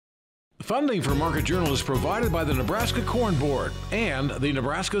Funding for Market Journal is provided by the Nebraska Corn Board and the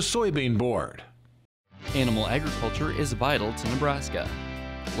Nebraska Soybean Board. Animal agriculture is vital to Nebraska.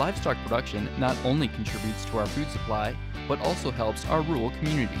 Livestock production not only contributes to our food supply, but also helps our rural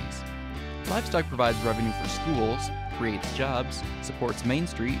communities. Livestock provides revenue for schools, creates jobs, supports Main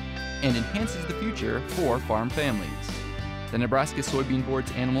Street, and enhances the future for farm families. The Nebraska Soybean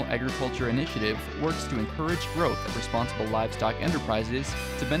Board's Animal Agriculture Initiative works to encourage growth of responsible livestock enterprises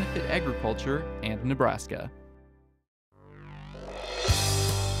to benefit agriculture and Nebraska.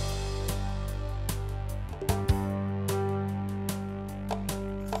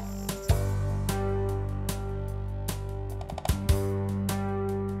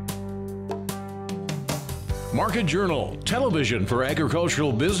 Market Journal, television for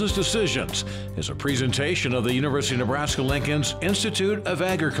agricultural business decisions, is a presentation of the University of Nebraska-Lincoln's Institute of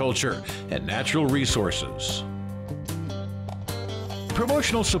Agriculture and Natural Resources.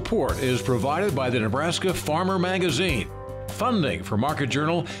 Promotional support is provided by the Nebraska Farmer Magazine. Funding for Market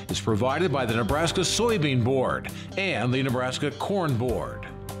Journal is provided by the Nebraska Soybean Board and the Nebraska Corn Board.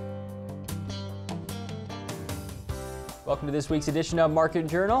 Welcome to this week's edition of Market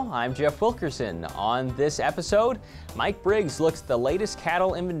Journal. I'm Jeff Wilkerson. On this episode, Mike Briggs looks at the latest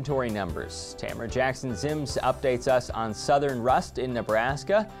cattle inventory numbers. Tamra Jackson-Ziems updates us on southern rust in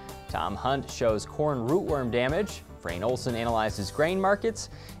Nebraska. Tom Hunt shows corn rootworm damage. Frayne Olson analyzes grain markets.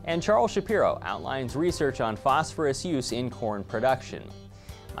 And Charles Shapiro outlines research on phosphorus use in corn production.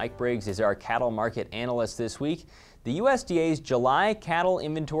 Mike Briggs is our cattle market analyst this week. The USDA's July cattle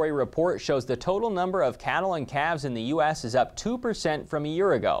inventory report shows the total number of cattle and calves in the U.S. is up 2% from a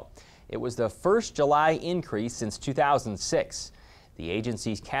year ago. It was the first July increase since 2006. The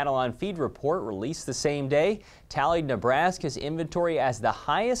agency's cattle on feed report, released the same day, tallied Nebraska's inventory as the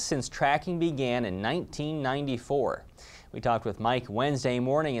highest since tracking began in 1994. We talked with Mike Wednesday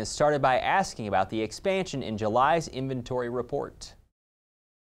morning and started by asking about the expansion in July's inventory report.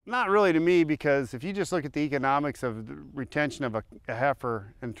 Not really to me, because if you just look at the economics of the retention of a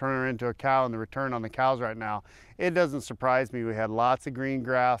heifer and turn her into a cow and the return on the cows right now, it doesn't surprise me. We had lots of green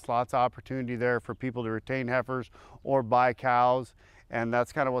grass, lots of opportunity there for people to retain heifers or buy cows, and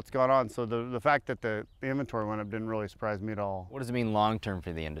that's kind of what's going on. So the fact that the inventory went up didn't really surprise me at all. What does it mean long term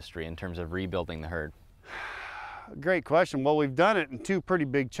for the industry in terms of rebuilding the herd? Great question. Well, we've done it in two pretty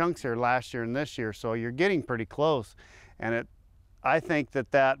big chunks here, last year and this year, so you're getting pretty close, and I think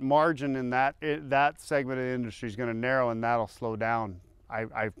that margin in that segment of the industry is going to narrow, and that'll slow down.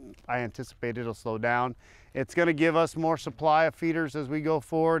 I anticipate it'll slow down. It's going to give us more supply of feeders as we go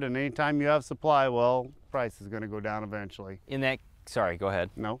forward, and anytime you have supply, well, price is going to go down eventually. Sorry, go ahead.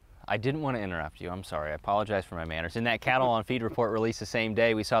 No. I didn't want to interrupt you. I'm sorry. I apologize for my manners. In that cattle on feed report released the same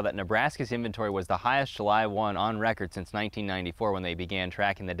day, we saw that Nebraska's inventory was the highest July 1 on record since 1994 when they began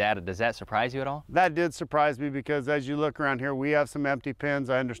tracking the data. Does that surprise you at all? That did surprise me, because as you look around here, we have some empty pens.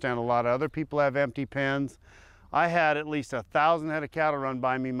 I understand a lot of other people have empty pens. I had at least 1,000 head of cattle run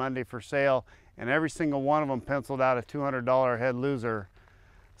by me Monday for sale, and every single one of them penciled out a $200 a head loser.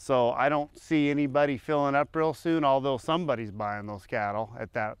 So I don't see anybody filling up real soon, although somebody's buying those cattle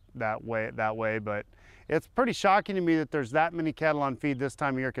at that way. But it's pretty shocking to me that there's that many cattle on feed this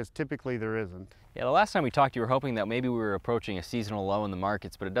time of year, because typically there isn't. Yeah, the last time we talked, you were hoping that maybe we were approaching a seasonal low in the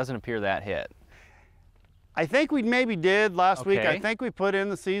markets, but it doesn't appear that hit. I think we maybe did last week. I think we put in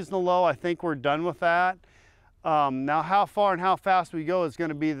the seasonal low. I think we're done with that. Now, how far and how fast we go is going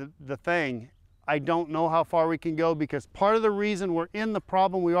to be the thing. I don't know how far we can go, because part of the reason we're in the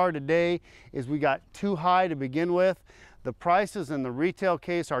problem we are today is we got too high to begin with. The prices in the retail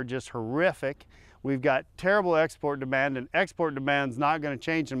case are just horrific. We've got terrible export demand, and export demand's not going to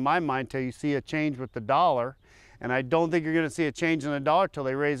change in my mind till you see a change with the dollar. And I don't think you're going to see a change in the dollar till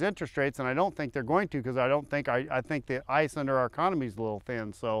they raise interest rates, and I don't think they're going to, because I think the ice under our economy is a little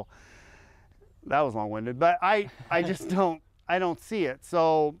thin. So that was long-winded, but I just don't see it.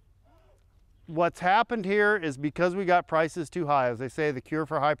 So what's happened here is, because we got prices too high, as they say, the cure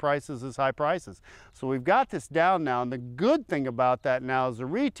for high prices is high prices. So we've got this down now, and the good thing about that now is the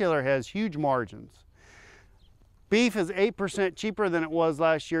retailer has huge margins. Beef is 8% cheaper than it was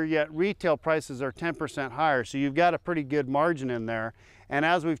last year, yet retail prices are 10% higher. So you've got a pretty good margin in there. And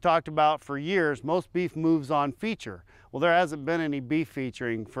as we've talked about for years, most beef moves on feature. Well, there hasn't been any beef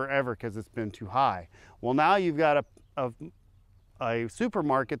featuring forever because it's been too high. Well, now you've got a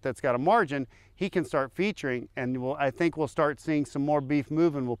supermarket that's got a margin. He can start featuring, and I think we'll start seeing some more beef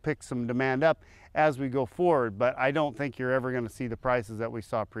move, and we'll pick some demand up as we go forward. But I don't think you're ever going to see the prices that we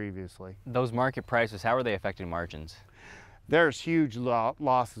saw previously. Those market prices, how are they affecting margins? There's huge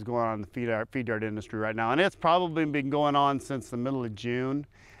losses going on in the feed yard industry right now, and it's probably been going on since the middle of June.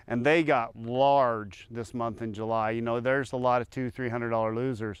 and they got large this month in July. You know, there's a lot of $200–300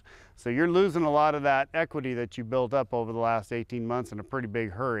 losers. So you're losing a lot of that equity that you built up over the last 18 months in a pretty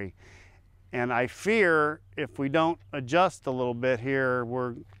big hurry. And I fear if we don't adjust a little bit here,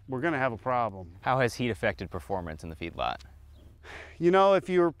 we're going to have a problem. How has heat affected performance in the feedlot? You know, if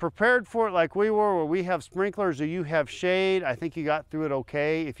you're prepared for it like we were, where we have sprinklers or you have shade, I think you got through it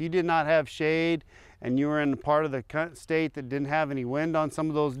okay. If you did not have shade and you were in the part of the state that didn't have any wind on some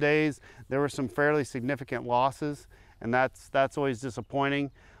of those days, there were some fairly significant losses, and that's always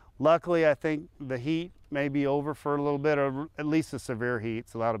disappointing. Luckily, I think the heat may be over for a little bit, or at least the severe heat,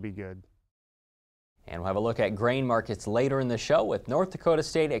 so that'll be good. And we'll have a look at grain markets later in the show with North Dakota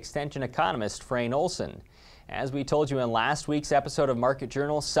State Extension economist Frayne Olson. As we told you in last week's episode of Market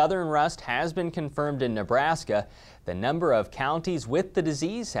Journal, southern rust has been confirmed in Nebraska. The number of counties with the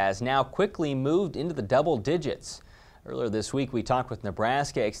disease has now quickly moved into the double digits. Earlier this week, we talked with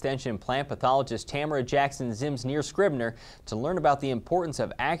Nebraska Extension plant pathologist Tamra Jackson-Ziems near Scribner to learn about the importance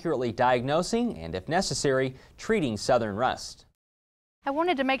of accurately diagnosing and, if necessary, treating southern rust. I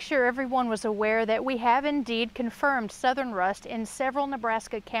wanted to make sure everyone was aware that we have indeed confirmed southern rust in several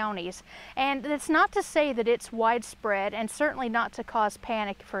Nebraska counties. And it's not to say that it's widespread, and certainly not to cause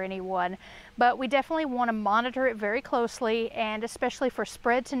panic for anyone, but we definitely want to monitor it very closely, and especially for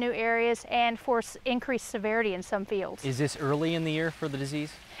spread to new areas and for increased severity in some fields. Is this early in the year for the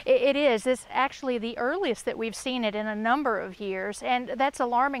disease? It is. It's actually the earliest that we've seen it in a number of years, and that's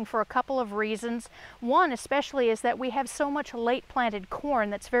alarming for a couple of reasons. One especially is that we have so much late planted corn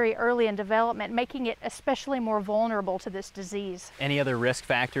that's very early in development, making it especially more vulnerable to this disease. Any other risk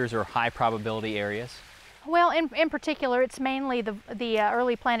factors or high probability areas? Well, in particular, it's mainly the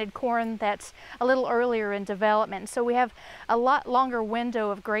early planted corn that's a little earlier in development. So we have a lot longer window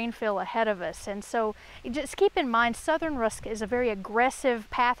of grain fill ahead of us. And so just keep in mind, southern rust is a very aggressive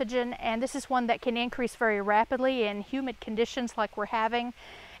pathogen, and this is one that can increase very rapidly in humid conditions like we're having.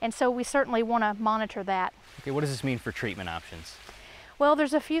 And so we certainly want to monitor that. Okay, what does this mean for treatment options? Well,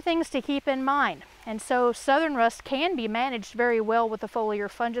 there's a few things to keep in mind. And so southern rust can be managed very well with a foliar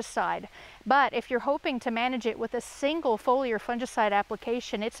fungicide. But if you're hoping to manage it with a single foliar fungicide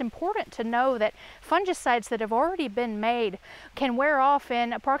application, it's important to know that fungicides that have already been made can wear off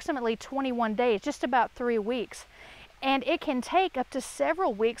in approximately 21 days, just about 3 weeks. And it can take up to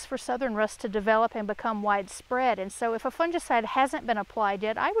several weeks for southern rust to develop and become widespread. And so if a fungicide hasn't been applied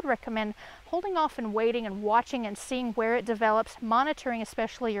yet, I would recommend holding off and waiting and watching and seeing where it develops, monitoring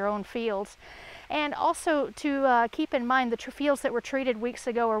especially your own fields. And also to keep in mind the fields that were treated weeks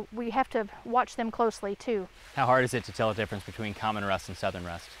ago, we have to watch them closely too. How hard is it to tell the difference between common rust and southern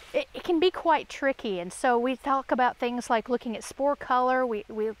rust? It can be quite tricky, and so we talk about things like looking at spore color. We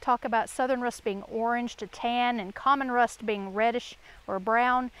talk about southern rust being orange to tan and common rust being reddish or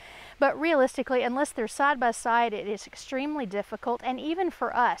brown. But realistically, unless they're side by side, it is extremely difficult. And even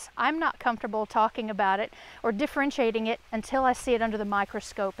for us, I'm not comfortable talking about it or differentiating it until I see it under the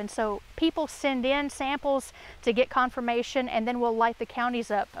microscope. And so people send in samples to get confirmation, and then we'll light the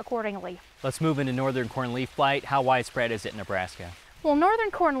counties up accordingly. Let's move into northern corn leaf blight. How widespread is it in Nebraska? Well, northern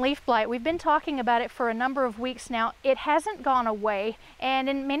corn leaf blight, we've been talking about it for a number of weeks now. It hasn't gone away, and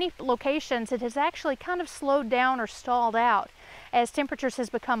in many locations it has actually kind of slowed down or stalled out as temperatures has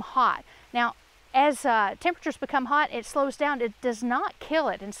become hot. Now, as temperatures become hot, it slows down. It does not kill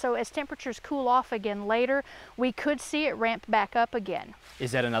it, and so as temperatures cool off again later, we could see it ramp back up again.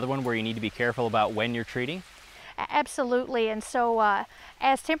 Is that another one where you need to be careful about when you're treating? Absolutely, and so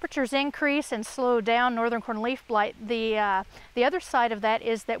as temperatures increase and slow down northern corn leaf blight, the other side of that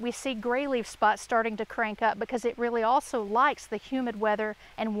is that we see gray leaf spots starting to crank up because it really also likes the humid weather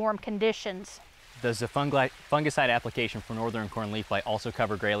and warm conditions. Does the fungicide application for northern corn leaf blight also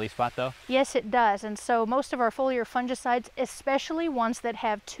cover gray leaf spot though? Yes, it does. And so most of our foliar fungicides, especially ones that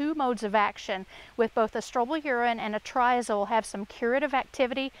have two modes of action with both a strobilurin and a triazole, have some curative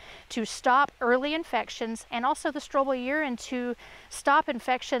activity to stop early infections, and also the strobilurin to stop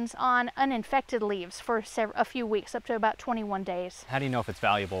infections on uninfected leaves for a few weeks, up to about 21 days. How do you know if it's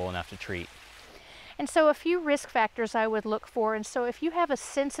valuable enough to treat? And so a few risk factors I would look for, and so if you have a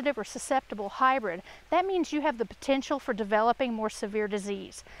sensitive or susceptible hybrid, that means you have the potential for developing more severe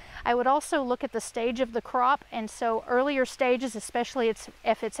disease. I would also look at the stage of the crop, and so earlier stages, especially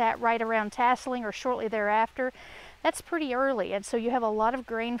if it's at right around tasseling or shortly thereafter, that's pretty early, and so you have a lot of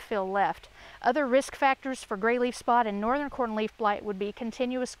grain fill left. Other risk factors for gray leaf spot and northern corn leaf blight would be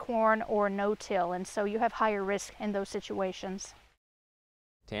continuous corn or no-till, and so you have higher risk in those situations.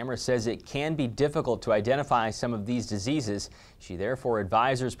 Tamra says it can be difficult to identify some of these diseases. She therefore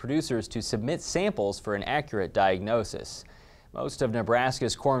advises producers to submit samples for an accurate diagnosis. Most of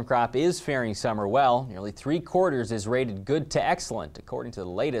Nebraska's corn crop is faring summer well. Nearly 3/4 is rated good to excellent, according to the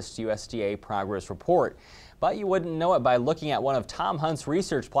latest USDA progress report. But you wouldn't know it by looking at one of Tom Hunt's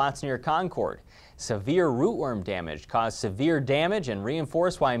research plots near Concord. Severe rootworm damage caused severe damage and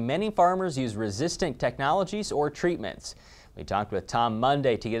reinforced why many farmers use resistant technologies or treatments. We talked with Tom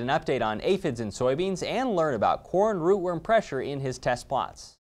Monday to get an update on aphids in soybeans and learn about corn rootworm pressure in his test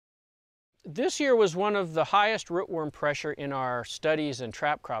plots. This year was one of the highest rootworm pressure in our studies and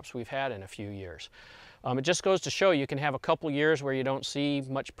trap crops we've had in a few years. It just goes to show you can have a couple years where you don't see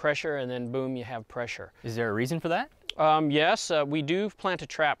much pressure and then boom, you have pressure. Is there a reason for that? Yes, we do plant a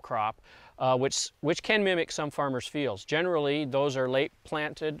trap crop, which can mimic some farmers' fields. Generally, those are late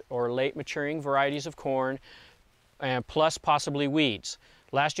planted or late maturing varieties of corn, and plus possibly weeds.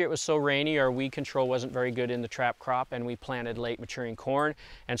 Last year it was so rainy, our weed control wasn't very good in the trap crop, and we planted late maturing corn.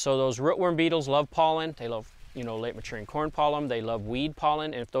 And so those rootworm beetles love pollen. They love, late maturing corn pollen. They love weed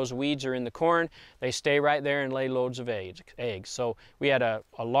pollen. And if those weeds are in the corn, they stay right there and lay loads of eggs. So we had a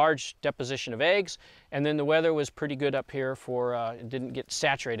large deposition of eggs, and then the weather was pretty good up here for, it didn't get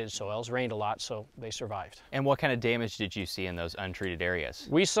saturated soils, rained a lot, so they survived. And what kind of damage did you see in those untreated areas?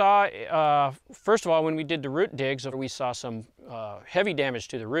 We saw, first of all, when we did the root digs, we saw some heavy damage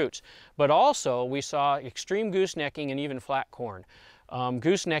to the roots, but also we saw extreme goosenecking and even flat corn.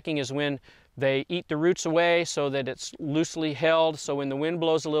 Goosenecking is when they eat the roots away so that it's loosely held, so when the wind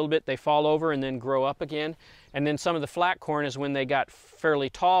blows a little bit they fall over and then grow up again. And then some of the flat corn is when they got fairly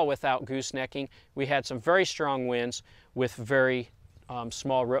tall without goosenecking. We had some very strong winds with very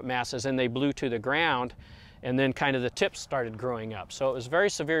small root masses, and they blew to the ground, and then kind of the tips started growing up. So it was very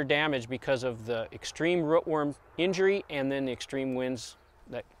severe damage because of the extreme rootworm injury and then the extreme winds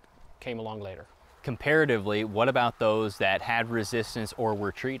that came along later. Comparatively, what about those that had resistance or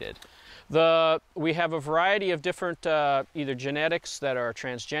were treated? We have a variety of different either genetics that are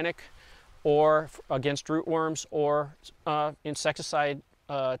transgenic or against rootworms or insecticide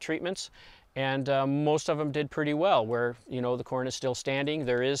treatments, and most of them did pretty well where the corn is still standing.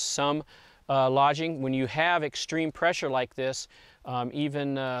 There is some lodging. When you have extreme pressure like this,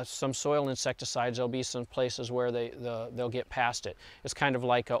 even some soil insecticides, there'll be some places where they'll get past it. It's kind of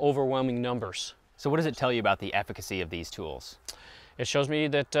like overwhelming numbers. So what does it tell you about the efficacy of these tools? It shows me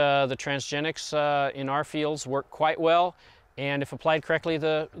that the transgenics in our fields work quite well, and if applied correctly,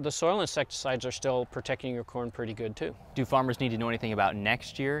 the soil insecticides are still protecting your corn pretty good too. Do farmers need to know anything about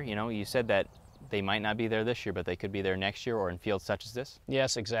next year? You said that they might not be there this year, but they could be there next year or in fields such as this?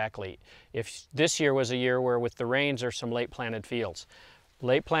 Yes, exactly. If this year was a year where with the rains there's some late planted fields.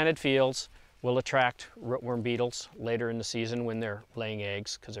 Late planted fields will attract rootworm beetles later in the season when they're laying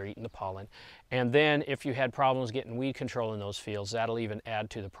eggs because they're eating the pollen. And then if you had problems getting weed control in those fields, that'll even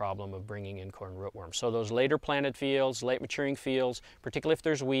add to the problem of bringing in corn rootworms. So those later planted fields, late maturing fields, particularly if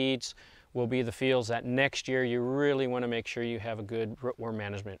there's weeds, will be the fields that next year you really want to make sure you have a good rootworm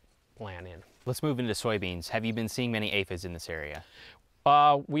management plan in. Let's move into soybeans. Have you been seeing many aphids in this area?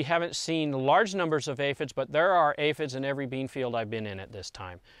 We haven't seen large numbers of aphids, but there are aphids in every bean field I've been in at this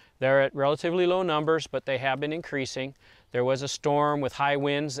time. They're at relatively low numbers, but they have been increasing. There was a storm with high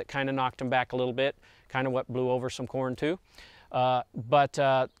winds that kind of knocked them back a little bit, kind of what blew over some corn too. But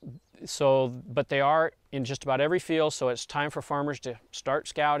they are in just about every field, so it's time for farmers to start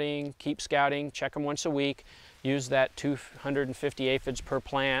scouting, keep scouting, check them once a week, use that 250 aphids per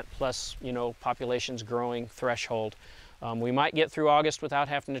plant plus, population's growing threshold. We might get through August without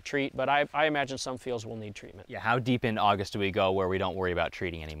having to treat, but I imagine some fields will need treatment. Yeah, how deep in August do we go where we don't worry about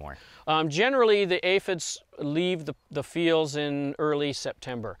treating anymore? Generally, the aphids leave the fields in early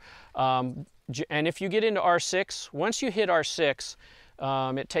September. And if you get into R6, once you hit R6,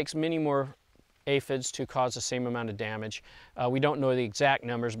 it takes many more aphids to cause the same amount of damage. We don't know the exact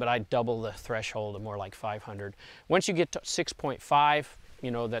numbers, but I'd double the threshold of more like 500. Once you get to 6.5,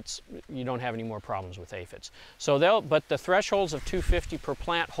 you don't have any more problems with aphids. But the thresholds of 250 per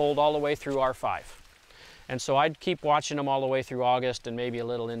plant hold all the way through R5. And so I'd keep watching them all the way through August and maybe a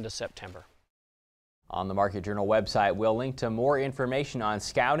little into September. On the Market Journal website, we'll link to more information on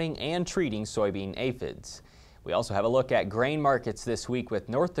scouting and treating soybean aphids. We also have a look at grain markets this week with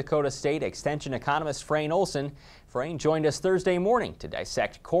North Dakota State Extension economist Frayne Olson. Frayne joined us Thursday morning to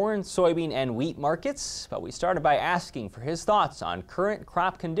dissect corn, soybean, and wheat markets, but we started by asking for his thoughts on current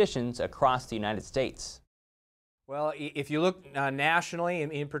crop conditions across the United States. Well, if you look nationally,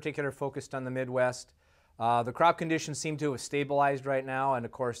 in particular focused on the Midwest, the crop conditions seem to have stabilized right now, and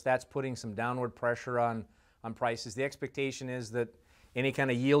of course that's putting some downward pressure on prices. The expectation is that any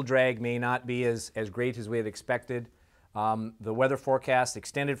kind of yield drag may not be as great as we had expected. The weather forecast,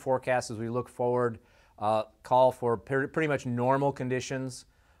 extended forecast as we look forward, call for pretty much normal conditions.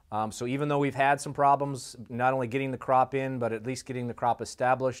 So even though we've had some problems, not only getting the crop in, but at least getting the crop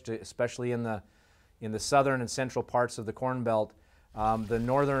established, especially in the southern and central parts of the Corn Belt, the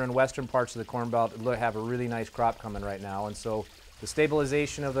northern and western parts of the Corn Belt have a really nice crop coming right now. And so the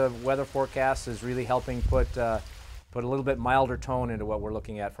stabilization of the weather forecast is really helping put a little bit milder tone into what we're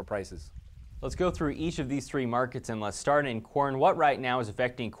looking at for prices. Let's go through each of these three markets, and let's start in corn. What right now is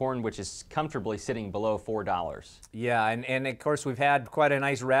affecting corn, which is comfortably sitting below $4? Yeah, and of course we've had quite a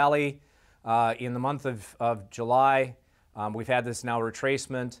nice rally in the month of July. We've had this now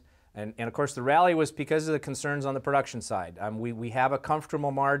retracement, and of course the rally was because of the concerns on the production side. We have a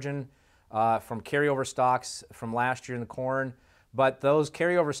comfortable margin from carryover stocks from last year in the corn, but those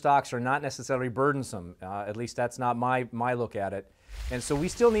carryover stocks are not necessarily burdensome. At least that's not my look at it. And so we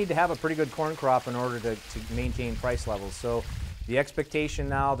still need to have a pretty good corn crop in order to maintain price levels. So the expectation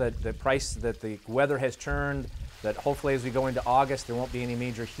now that the weather has turned, that hopefully as we go into August there won't be any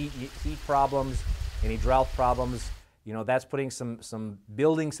major heat problems, any drought problems. You know, that's putting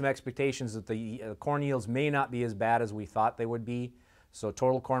building some expectations that the corn yields may not be as bad as we thought they would be. So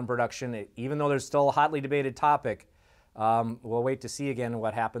total corn production, even though there's still a hotly debated topic, we'll wait to see again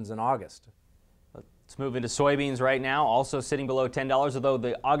what happens in August. Let's move into soybeans right now, also sitting below $10, although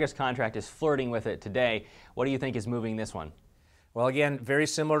the August contract is flirting with it today. What do you think is moving this one? Well, again, very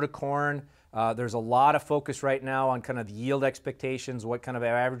similar to corn. There's a lot of focus right now on kind of the yield expectations, what kind of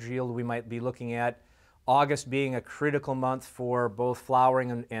average yield we might be looking at. August being a critical month for both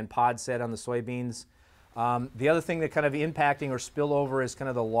flowering and pod set on the soybeans. The other thing that kind of impacting or spillover is kind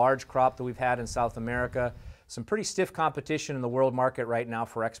of the large crop that we've had in South America. Some pretty stiff competition in the world market right now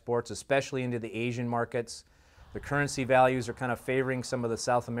for exports, especially into the Asian markets. The currency values are kind of favoring some of the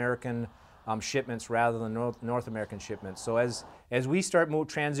South American shipments rather than North American shipments. So as we start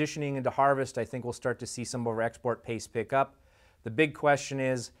transitioning into harvest, I think we'll start to see some of our export pace pick up. The big question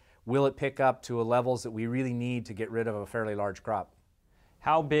is, will it pick up to levels that we really need to get rid of a fairly large crop?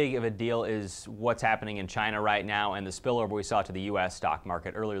 How big of a deal is what's happening in China right now and the spillover we saw to the U.S. stock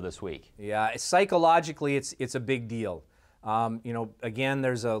market earlier this week? Yeah, psychologically it's a big deal. You know, again,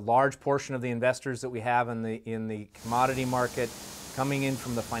 there's a large portion of the investors that we have in the commodity market coming in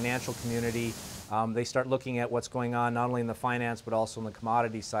from the financial community. They start looking at what's going on not only in the finance but also on the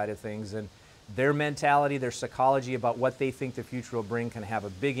commodity side of things, and their mentality, their psychology about what they think the future will bring can have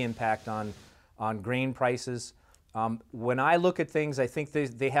a big impact on grain prices. When I look at things, I think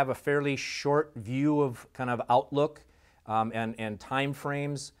they have a fairly short view of kind of outlook and time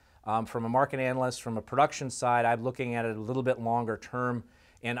frames. From a market analyst, from a production side, I'm looking at it a little bit longer term.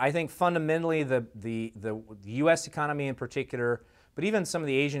 And I think fundamentally the U.S. economy in particular, but even some of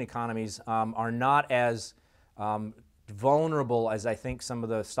the Asian economies are not as vulnerable as I think some of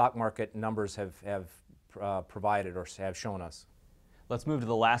the stock market numbers have provided or have shown us. Let's move to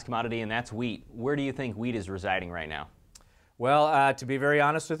the last commodity, and that's wheat. Where do you think wheat is residing right now? Well, to be very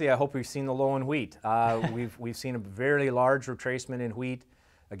honest with you, I hope we've seen the low in wheat. We've seen a very large retracement in wheat.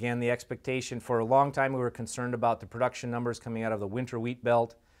 Again, the expectation for a long time we were concerned about the production numbers coming out of the winter wheat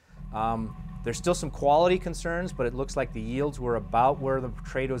belt. There's still some quality concerns, but it looks like the yields were about where the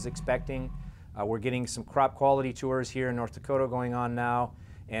trade was expecting. We're getting some crop quality tours here in North Dakota going on now,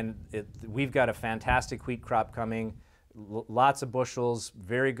 and we've got a fantastic wheat crop coming. Lots of bushels,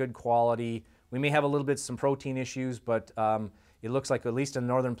 very good quality. We may have a little bit some protein issues, but it looks like at least in the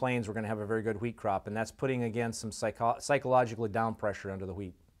northern plains we're going to have a very good wheat crop, and that's putting again some psychologically down pressure under the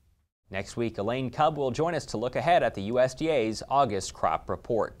wheat. Next week, Elaine Cubb will join us to look ahead at the USDA's August crop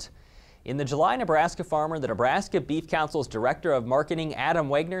report. In the July Nebraska Farmer, the Nebraska Beef Council's Director of Marketing, Adam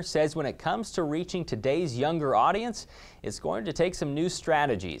Wagner, says when it comes to reaching today's younger audience, it's going to take some new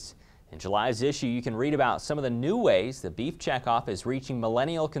strategies. In July's issue, you can read about some of the new ways the Beef Checkoff is reaching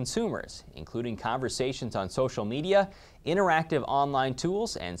millennial consumers, including conversations on social media, interactive online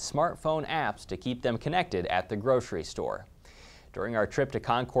tools, and smartphone apps to keep them connected at the grocery store. During our trip to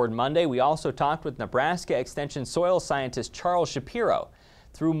Concord Monday, we also talked with Nebraska Extension soil scientist Charles Shapiro.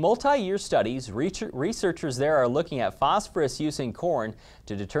 Through multi-year studies, researchers there are looking at phosphorus use in corn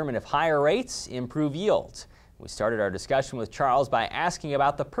to determine if higher rates improve yields. We started our discussion with Charles by asking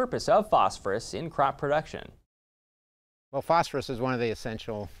about the purpose of phosphorus in crop production. Well, phosphorus is one of the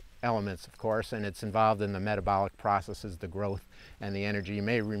essential elements, of course, and it's involved in the metabolic processes, the growth and the energy. You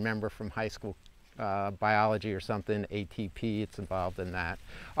may remember from high school biology or something, ATP, it's involved in that.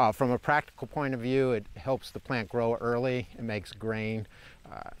 From a practical point of view, it helps the plant grow early, it makes grain,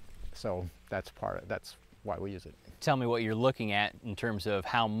 so that's why we use it. Tell me what you're looking at in terms of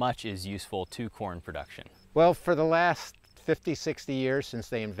how much is useful to corn production. Well, for the last 50, 60 years since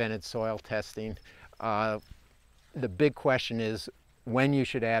they invented soil testing, the big question is when you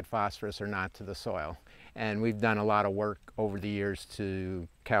should add phosphorus or not to the soil. And we've done a lot of work over the years to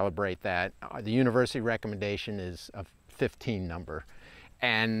calibrate that. The university recommendation is a 15 number,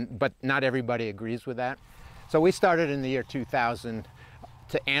 but not everybody agrees with that. So we started in the year 2000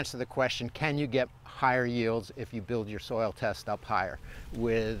 to answer the question, can you get higher yields if you build your soil test up higher?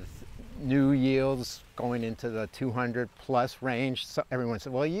 With new yields going into the 200 plus range, so everyone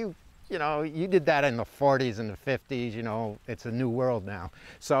said, well, you did that in the 40s and the 50s, it's a new world now.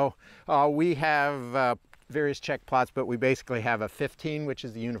 So we have various check plots, but we basically have a 15, which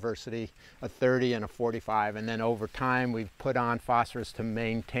is the university, a 30 and a 45. And then over time, we've put on phosphorus to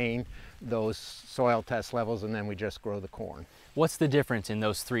maintain those soil test levels, and then we just grow the corn. What's the difference in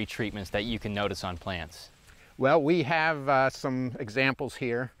those three treatments that you can notice on plants? Well, we have some examples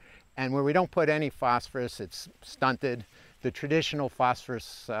here, and where we don't put any phosphorus, it's stunted. The traditional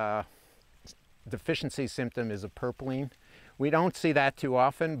phosphorus deficiency symptom is a purpling. We don't see that too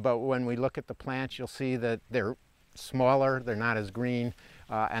often, but when we look at the plants, you'll see that they're smaller, they're not as green,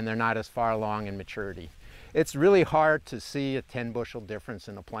 and they're not as far along in maturity. It's really hard to see a 10 bushel difference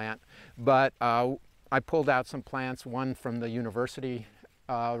in a plant, but I pulled out some plants, one from the university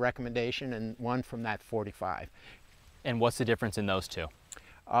recommendation and one from that 45. And what's the difference in those two?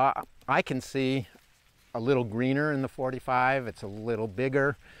 I can see a little greener in the 45, it's a little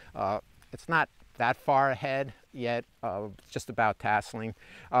bigger. It's not that far ahead yet, just about tasseling.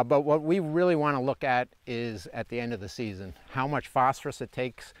 But what we really want to look at is at the end of the season, how much phosphorus it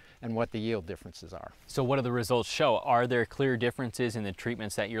takes and what the yield differences are. So what do the results show? Are there clear differences in the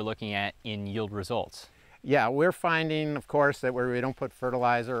treatments that you're looking at in yield results? Yeah, we're finding, of course, that where we don't put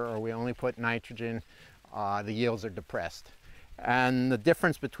fertilizer or we only put nitrogen, the yields are depressed. And the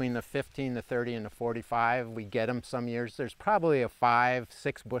difference between the 15, the 30, and the 45, we get them some years. There's probably a 5-6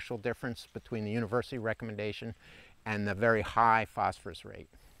 bushel difference between the university recommendation and the very high phosphorus rate.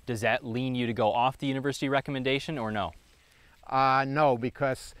 Does that lean you to go off the university recommendation or no? No,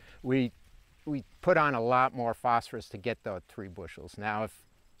 because we put on a lot more phosphorus to get the 3 bushels. Now,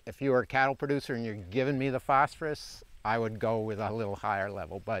 if you were a cattle producer and you're giving me the phosphorus, I would go with a little higher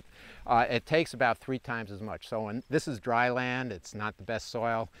level, but it takes about 3 times as much. So this is dry land, it's not the best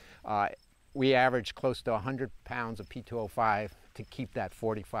soil. We average close to 100 pounds of P2O5 to keep that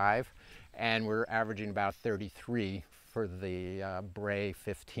 45, and we're averaging about 33 for the Bray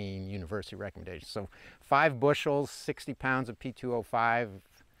 15 university recommendation. So 5 bushels, 60 pounds of P2O5,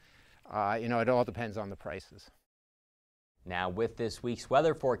 it all depends on the prices. Now with this week's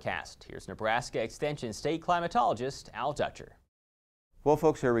weather forecast, here's Nebraska Extension state climatologist Al Dutcher. Well,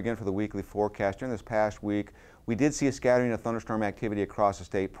 folks, here we again for the weekly forecast. During this past week, we did see a scattering of thunderstorm activity across the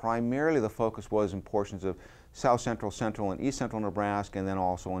state. Primarily the focus was in portions of south central, central, and east central Nebraska, and then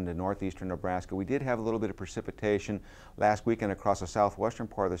also into northeastern Nebraska. We did have a little bit of precipitation last weekend across the southwestern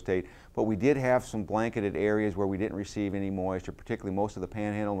part of the state, but we did have some blanketed areas where we didn't receive any moisture, particularly most of the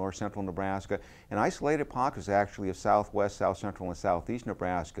panhandle, north central Nebraska, and isolated pockets actually of southwest, south central, and southeast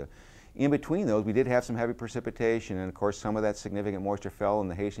Nebraska. In between those, we did have some heavy precipitation, and of course some of that significant moisture fell in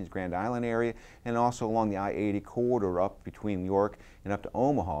the Hastings-Grand Island area and also along the I-80 corridor up between York and up to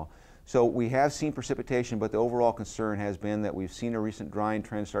Omaha. So we have seen precipitation, but the overall concern has been that we've seen a recent drying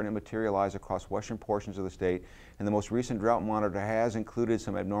trend starting to materialize across western portions of the state, and the most recent drought monitor has included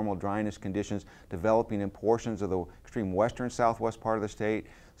some abnormal dryness conditions developing in portions of the extreme western southwest part of the state,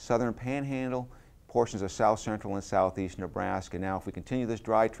 southern panhandle, portions of south central and southeast Nebraska. Now, if we continue this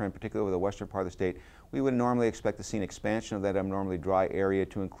dry trend, particularly over the western part of the state, we would normally expect to see an expansion of that abnormally dry area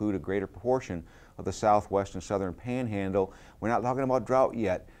to include a greater proportion of the southwest and southern panhandle. We're not talking about drought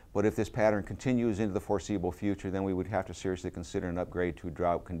yet, but if this pattern continues into the foreseeable future, then we would have to seriously consider an upgrade to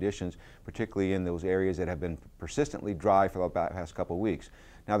drought conditions, particularly in those areas that have been persistently dry for the past couple of weeks.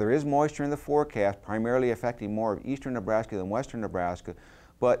 Now, there is moisture in the forecast, primarily affecting more of eastern Nebraska than western Nebraska,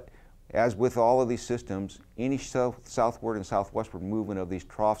 but as with all of these systems, any southward and southwestward movement of these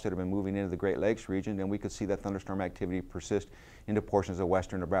troughs that have been moving into the Great Lakes region, then we could see that thunderstorm activity persist into portions of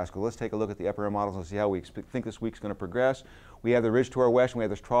western Nebraska. Let's take a look at the upper air models and see how we think this week's going to progress. We have the ridge to our west and we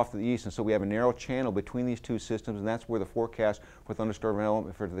have this trough to the east, and so we have a narrow channel between these two systems, and that's where the forecast for thunderstorm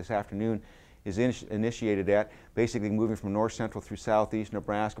development for this afternoon is initiated at, basically moving from north central through southeast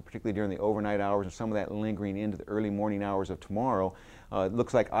Nebraska, particularly during the overnight hours, and some of that lingering into the early morning hours of tomorrow. It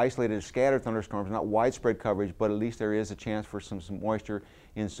looks like isolated scattered thunderstorms, not widespread coverage, but at least there is a chance for some moisture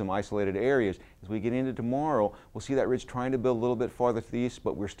in some isolated areas. As we get into tomorrow, we'll see that ridge trying to build a little bit farther to the east,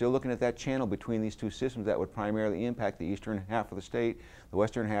 but we're still looking at that channel between these two systems that would primarily impact the eastern half of the state. The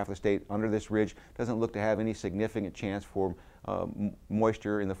western half of the state under this ridge doesn't look to have any significant chance for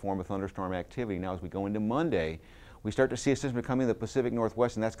moisture in the form of thunderstorm activity. Now as we go into Monday, we start to see a system coming in the Pacific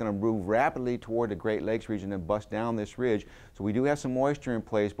Northwest, and that's going to move rapidly toward the Great Lakes region and bust down this ridge. So we do have some moisture in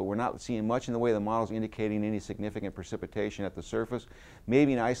place, but we're not seeing much in the way the model's indicating any significant precipitation at the surface.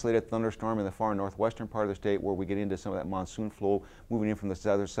 Maybe an isolated thunderstorm in the far northwestern part of the state where we get into some of that monsoon flow moving in from the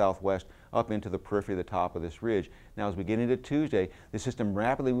southwest up into the periphery of the top of this ridge. Now as we get into Tuesday, the system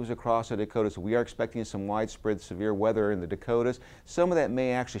rapidly moves across the Dakotas, so we are expecting some widespread severe weather in the Dakotas. Some of that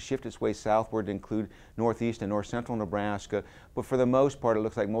may actually shift its way southward to include northeast and north central Nebraska, but for the most part it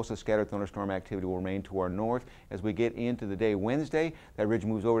looks like most of the scattered thunderstorm activity will remain to our north. As we get into the day Wednesday, that ridge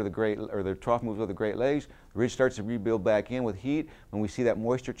moves over to the trough moves over the Great Lakes. The ridge starts to rebuild back in with heat. When we see that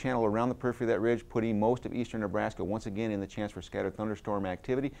moisture channel around the periphery of that ridge, putting most of eastern Nebraska once again in the chance for scattered thunderstorm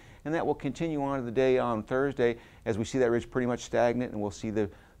activity, and that will continue on to the day on Thursday as we see that ridge pretty much stagnant, and we'll see the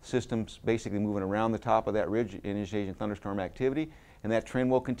systems basically moving around the top of that ridge, initiating thunderstorm activity, and that trend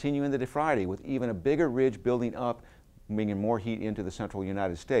will continue into Friday with even a bigger ridge building up, bringing more heat into the central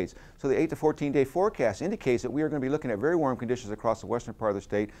United States. So the 8 to 14-day forecast indicates that we are going to be looking at very warm conditions across the western part of the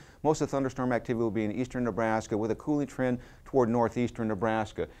state. Most of the thunderstorm activity will be in eastern Nebraska with a cooling trend toward northeastern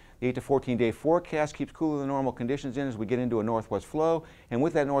Nebraska. The 8 to 14-day forecast keeps cooler than normal conditions in as we get into a northwest flow, and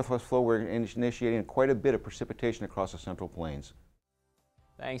with that northwest flow we're initiating quite a bit of precipitation across the central plains.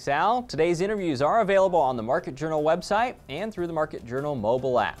 Thanks, Al. Today's interviews are available on the Market Journal website and through the Market Journal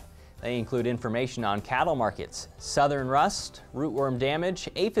mobile app. They include information on cattle markets, southern rust, rootworm damage,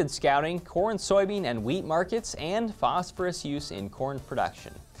 aphid scouting, corn, soybean, and wheat markets, and phosphorus use in corn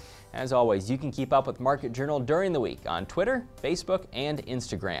production. As always, you can keep up with Market Journal during the week on Twitter, Facebook, and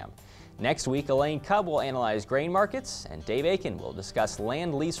Instagram. Next week, Elaine Cubb will analyze grain markets, and Dave Aiken will discuss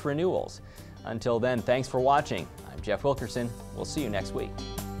land lease renewals. Until then, thanks for watching. I'm Jeff Wilkerson. We'll see you next week.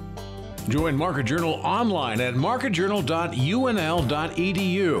 Join Market Journal online at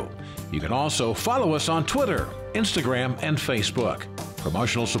marketjournal.unl.edu. You can also follow us on Twitter, Instagram, and Facebook.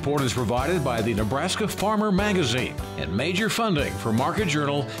 Promotional support is provided by the Nebraska Farmer Magazine, and major funding for Market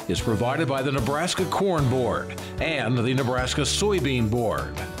Journal is provided by the Nebraska Corn Board and the Nebraska Soybean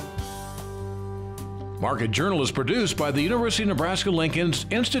Board. Market Journal is produced by the University of Nebraska-Lincoln's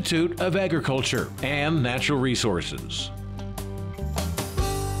Institute of Agriculture and Natural Resources.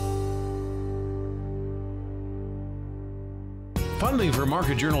 Funding for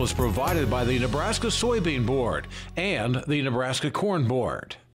Market Journal is provided by the Nebraska Soybean Board and the Nebraska Corn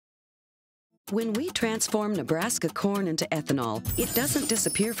Board. When we transform Nebraska corn into ethanol, it doesn't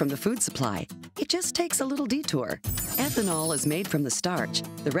disappear from the food supply. It just takes a little detour. Ethanol is made from the starch.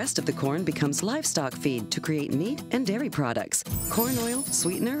 The rest of the corn becomes livestock feed to create meat and dairy products, corn oil,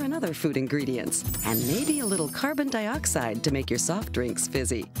 sweetener, and other food ingredients, and maybe a little carbon dioxide to make your soft drinks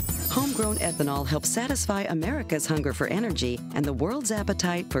fizzy. Homegrown ethanol helps satisfy America's hunger for energy and the world's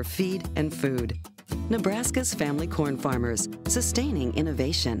appetite for feed and food. Nebraska's family corn farmers, sustaining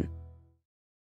innovation.